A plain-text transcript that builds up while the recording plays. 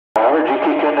heard you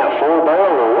kick in that 4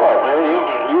 barrel or what, man?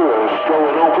 You were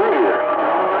strolling on through here.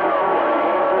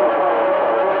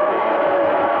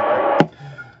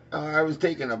 I was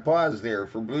taking a pause there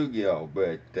for BlueGill,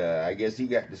 but I guess he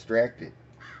got distracted.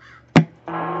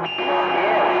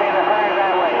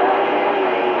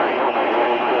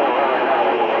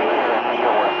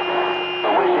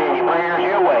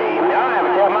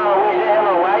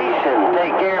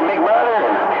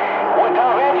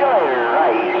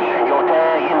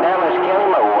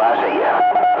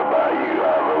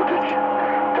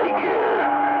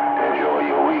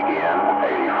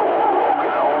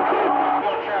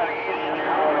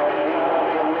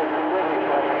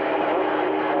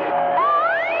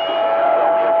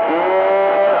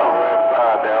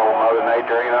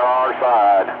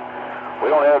 We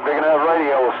don't have a big enough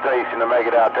radio station to make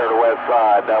it out there to the west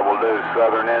side. That will do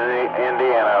southern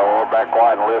Indiana, or back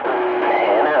quiet and listen.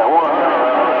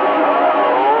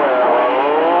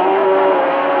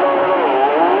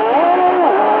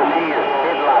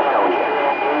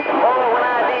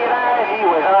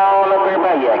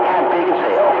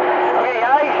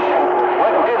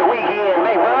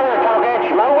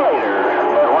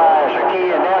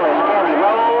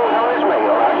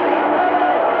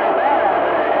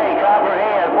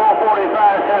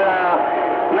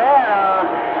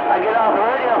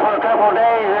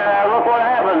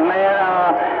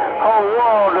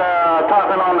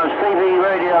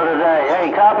 Hey,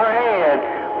 Copperhead,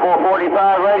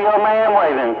 445 RadioMan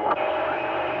waving.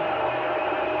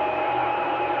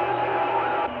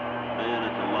 Man,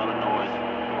 it's a lot of noise.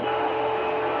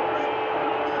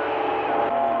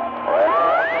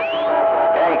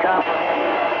 Hey, Copperhead.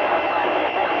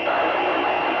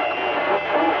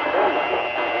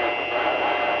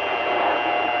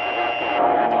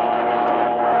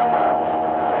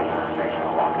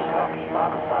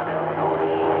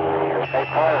 Hey,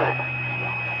 Pirate.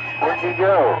 Where'd you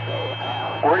go?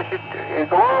 Where'd you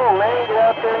go on, man? Get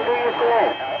out there and do your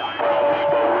thing.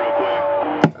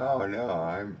 Oh no,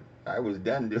 I was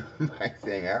done doing my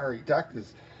thing. I already talked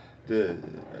to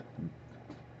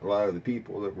a lot of the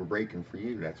people that were breaking for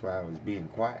you. That's why I was being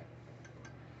quiet.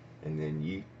 And then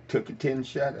you took a 10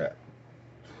 shut up.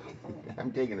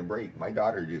 I'm taking a break. My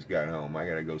daughter just got home. I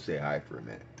gotta go say hi for a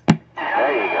minute.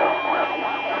 There you go.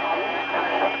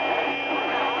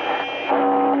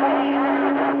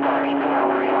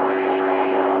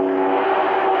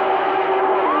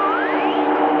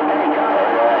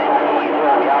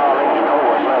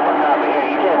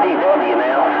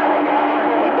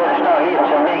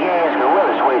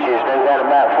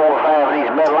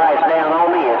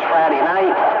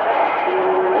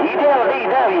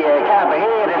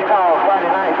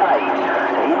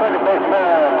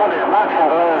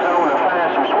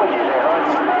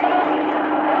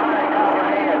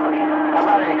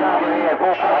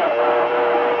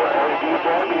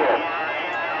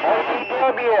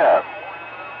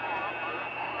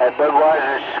 That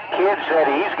Budweiser's kid said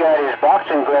he's got his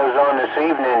boxing gloves on this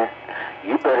evening.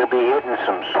 You better be hitting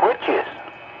some switches.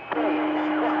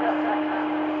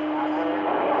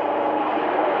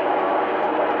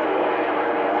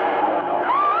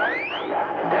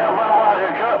 Tell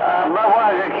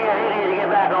Budweiser kid he needs to get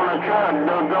back on the truck.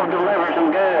 Go deliver some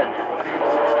goods.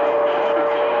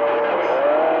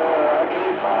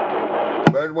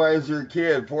 Budweiser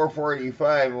kid,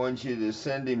 445, wants you to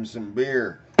send him some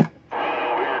beer.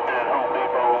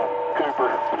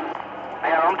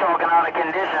 I'm talking out of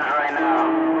conditions right now.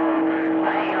 I'm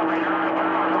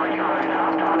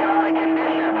talking out of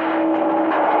conditions.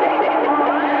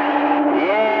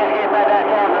 Yeah, it's about that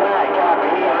time of night,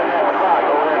 Copper. He had that clock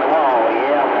over in the wall,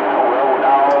 yeah. Old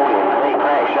dog and they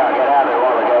crack shot got out there a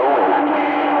while ago.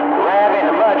 And Rabbit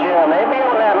and a bunch of them, they be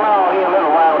on that mall here a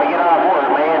little while to get off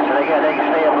work, man. So they can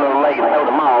stay up a little late and throw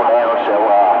the mall down. So,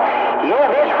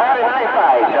 yeah, this Friday night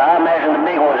fight. So I imagine the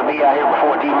big ones will be out here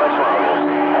before too much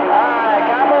longer.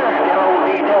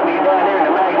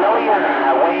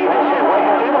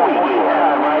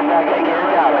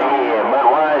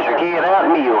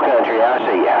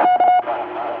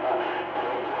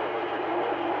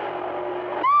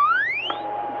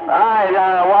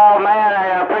 Wild man,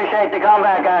 I appreciate the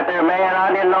comeback out there, man.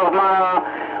 I didn't know if my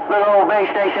little old base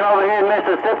station over here in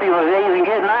Mississippi was even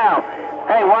getting out.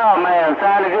 Hey, Wild man,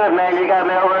 sounded good, man. You got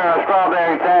me over there on a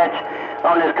strawberry patch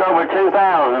on this Cobra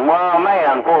 2000. Wild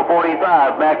man,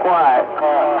 445, back quiet.